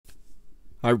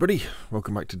Hi everybody,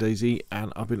 welcome back to DayZ,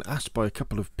 and I've been asked by a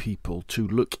couple of people to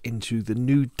look into the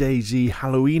new DayZ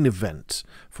Halloween event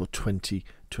for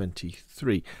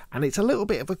 2023, and it's a little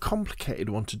bit of a complicated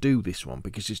one to do, this one,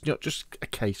 because it's not just a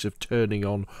case of turning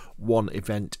on one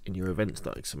event in your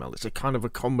events.xml. It's a kind of a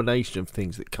combination of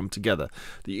things that come together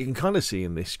that you can kind of see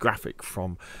in this graphic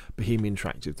from Bohemia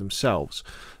Interactive themselves.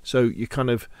 So you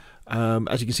kind of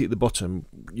as you can see at the bottom,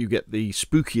 you get the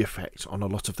spooky effect on a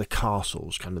lot of the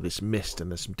castles, kind of this mist, and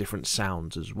there's some different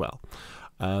sounds as well.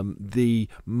 The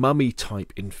mummy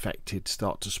type infected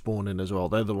start to spawn in as well.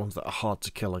 They're the ones that are hard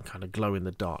to kill and kind of glow in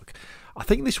the dark. I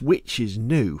think this witch is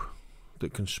new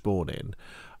that can spawn in.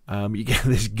 You get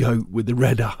this goat with the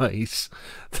red eyes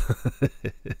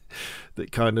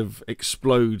that kind of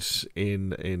explodes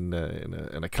in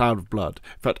a cloud of blood.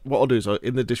 In fact, what I'll do is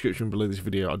in the description below this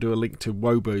video, I'll do a link to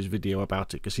Wobo's video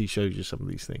about it, because he shows you some of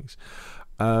these things.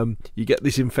 You get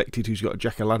this infected who's got a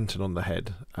jack-o'-lantern on the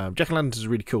head. Jack-o'-lanterns are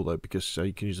really cool though, because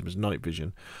you can use them as night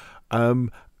vision.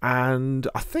 And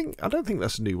I don't think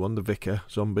that's a new one, the vicar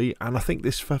zombie. And I think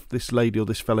this lady or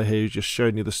this fella here is just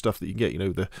showing you the stuff that you get, you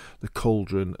know, the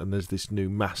cauldron, and there's this new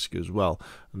mask as well,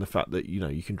 and the fact that, you know,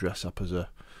 you can dress up as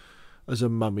a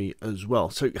mummy as well.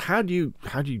 So how do you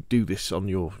do this on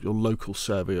your local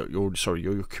server,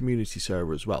 your community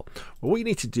server as well? Well, what you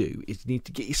need to do is you need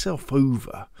to get yourself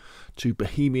over to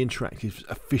Bohemia Interactive's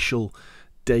official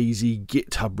DayZ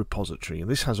GitHub repository,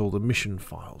 and this has all the mission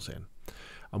files in.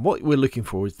 And what we're looking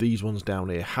for is these ones down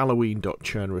here,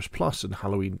 Halloween.Churnerous+ and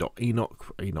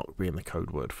Halloween.Enoch, Enoch being the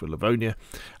code word for Livonia.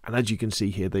 And as you can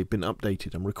see here, they've been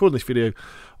updated. I'm recording this video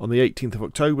on the 18th of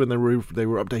October, and they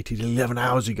were updated 11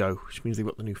 hours ago, which means they've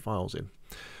got the new files in.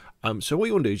 So what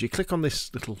you want to do is you click on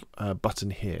this little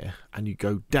button here, and you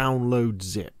go download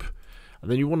zip.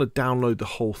 And then you want to download the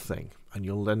whole thing, and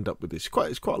you'll end up with this.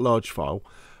 It's quite a large file,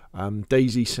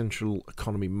 DayZ Central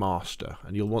Economy Master,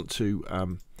 and you'll want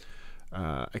to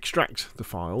extract the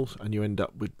files, and you end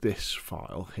up with this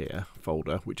file here,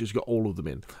 folder, which has got all of them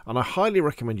in. And I highly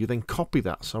recommend you then copy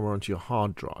that somewhere onto your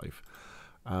hard drive,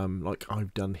 like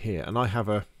I've done here. And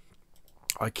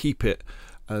I keep it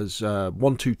as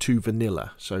 122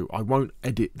 vanilla, so I won't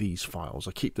edit these files.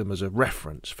 I keep them as a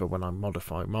reference for when I'm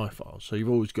modifying my files, so you've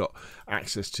always got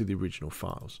access to the original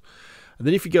files. And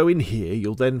then if you go in here,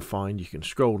 you'll then find, you can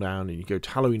scroll down and you go to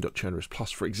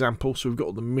Halloween.Churnerous+, for example. So we've got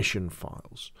all the mission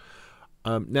files.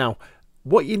 Now,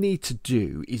 what you need to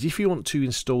do is, if you want to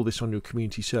install this on your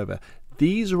community server,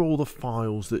 these are all the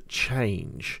files that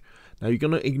change. Now, you're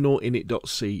going to ignore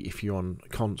init.c if you're on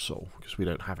console, because we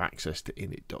don't have access to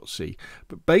init.c.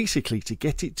 But basically, to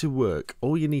get it to work,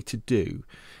 all you need to do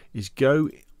is go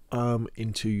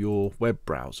into your web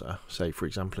browser, say, for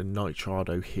example, in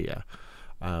Nitrado here.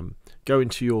 Go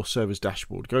into your server's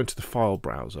dashboard, go into the file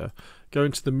browser, go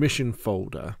into the mission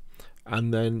folder,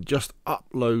 and then just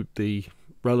upload the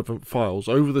relevant files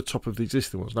over the top of the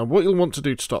existing ones. Now, what you'll want to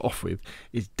do to start off with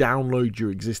is download your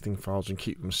existing files and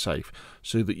keep them safe,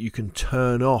 so that you can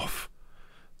turn off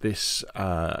this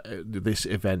this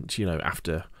event, you know,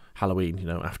 after Halloween, you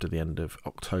know, after the end of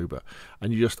October.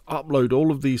 And you just upload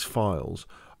all of these files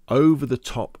over the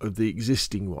top of the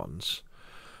existing ones.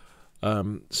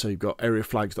 So you've got area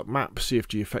flags.map,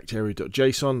 CFG effect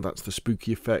area.json, that's the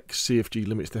spooky effects, CFG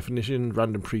limits definition,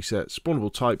 random presets,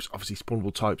 spawnable types. Obviously,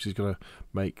 spawnable types is going to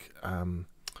make you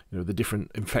know, the different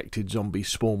infected zombies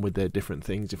spawn with their different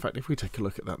things. In fact, if we take a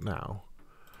look at that now,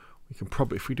 we can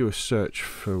probably, if we do a search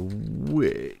for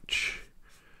witch,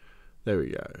 there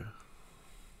we go.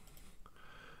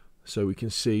 So we can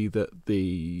see that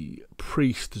the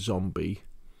priest zombie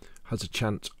has a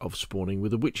chance of spawning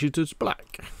with a witch who does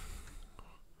black.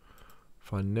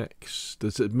 Find next.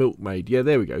 There's a milkmaid. Yeah,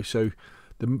 there we go. So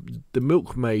the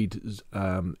milkmaid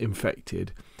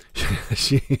infected.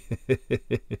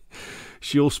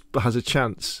 she also has a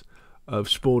chance of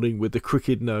spawning with the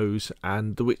crooked nose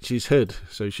and the witch's hood.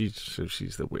 So she's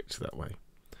the witch that way.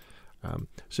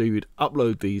 So you would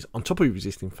upload these on top of your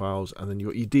existing files, and then you've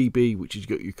got your DB, which has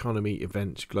got your economy,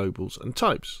 events, globals, and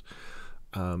types.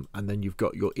 And then you've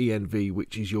got your ENV,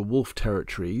 which is your wolf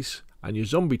territories, and your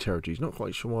zombie territories. Not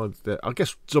quite sure why. I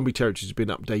guess zombie territories have been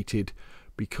updated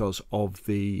because of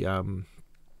the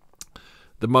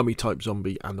mummy type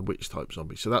zombie and the witch type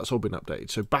zombie. So that's all been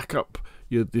updated. So back up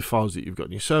the files that you've got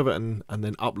in your server, and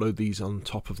then upload these on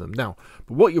top of them. Now,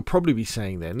 but what you'll probably be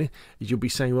saying then is, you'll be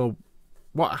saying, well,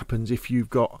 what happens if you've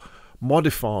got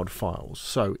modified files?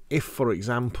 So if, for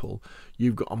example,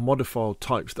 you've got a modified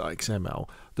types.xml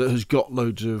that has got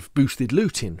loads of boosted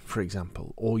loot in, for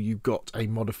example, or you've got a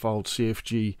modified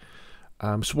CFG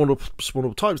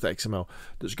spawnable types.xml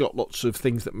that's got lots of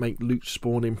things that make loot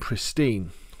spawn in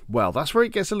pristine, Well, that's where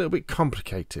it gets a little bit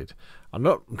complicated. I'm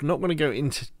not going to go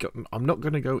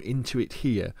into it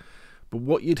here, but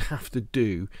what you'd have to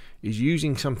do is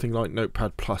using something like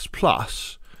Notepad++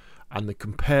 and the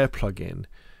compare plugin.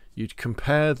 You'd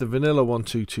compare the vanilla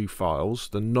 122 files,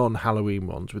 the non-Halloween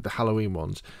ones, with the Halloween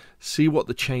ones, see what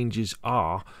the changes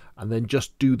are, and then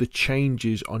just do the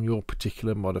changes on your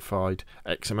particular modified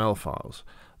XML files.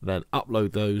 Then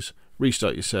upload those,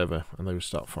 restart your server, and they will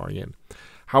start firing in.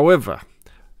 However,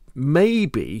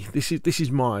 maybe this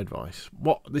is my advice.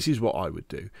 This is what I would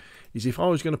do, is if I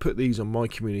was going to put these on my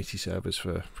community servers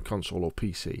for console or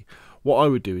PC, what I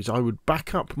would do is I would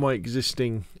back up my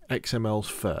existing XMLs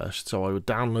first. So I would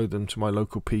download them to my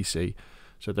local PC,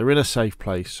 so they're in a safe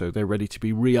place, so they're ready to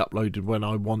be re-uploaded when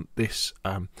I want this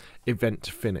event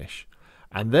to finish.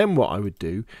 And then what I would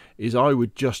do is I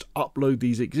would just upload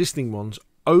these existing ones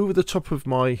over the top of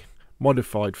my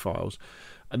modified files,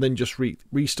 and then just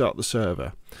restart the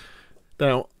server.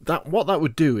 Now, what that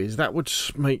would do is that would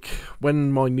make,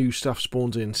 when my new stuff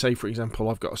spawns in, say for example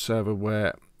I've got a server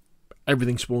where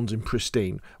everything spawns in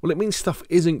pristine. Well, it means stuff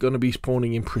isn't going to be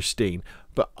spawning in pristine,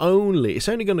 but it's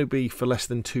only going to be for less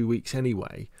than 2 weeks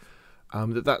anyway.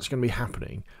 That's going to be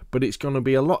happening, but it's going to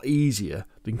be a lot easier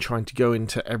than trying to go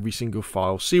into every single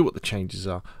file, see what the changes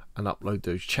are, and upload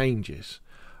those changes.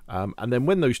 And then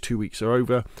when those 2 weeks are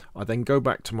over, I then go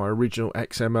back to my original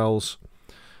XMLs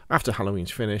after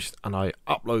Halloween's finished, and I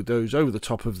upload those over the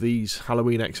top of these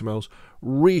Halloween XMLs,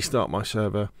 restart my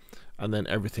server, and then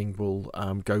everything will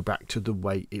go back to the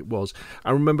way it was.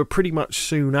 And remember, pretty much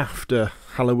soon after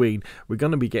Halloween, we're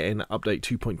going to be getting update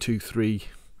 2.23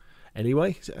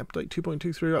 anyway. Is it update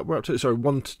 2.23? We're up to, sorry,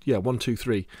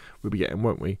 1.23 we'll be getting,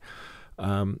 won't we?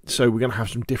 So we're going to have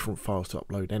some different files to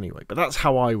upload anyway. But that's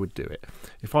how I would do it.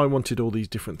 If I wanted all these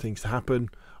different things to happen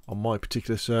on my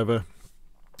particular server,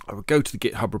 I would go to the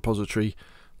GitHub repository,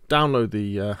 download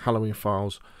the Halloween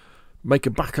files, make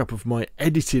a backup of my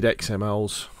edited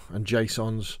XMLs and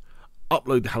JSONs,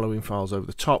 upload the Halloween files over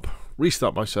the top,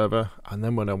 restart my server, and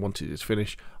then when I wanted it to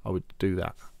finish, I would do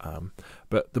that.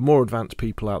 But the more advanced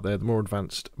people out there, the more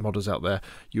advanced modders out there,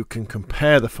 you can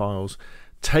compare the files,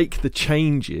 take the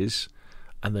changes,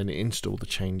 and then install the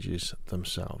changes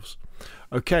themselves.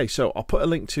 Okay, so I'll put a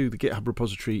link to the GitHub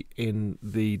repository in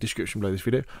the description below this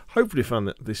video. Hopefully you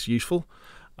found this useful.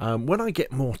 When I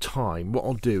get more time, what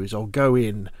I'll do is I'll go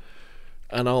in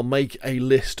and I'll make a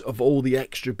list of all the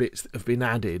extra bits that have been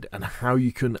added and how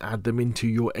you can add them into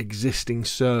your existing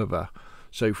server.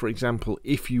 So for example,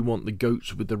 if you want the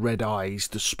goats with the red eyes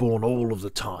to spawn all of the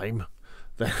time,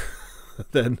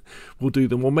 then we'll do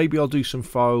them. Or maybe I'll do some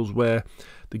files where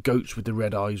the goats with the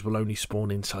red eyes will only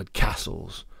spawn inside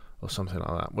castles or something like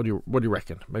that. What do you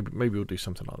reckon? Maybe we'll do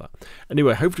something like that.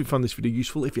 Anyway, hopefully you found this video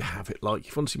useful. If you have, hit like.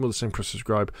 If you want to see more of the same, press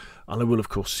subscribe, and I will of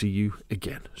course see you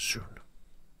again soon.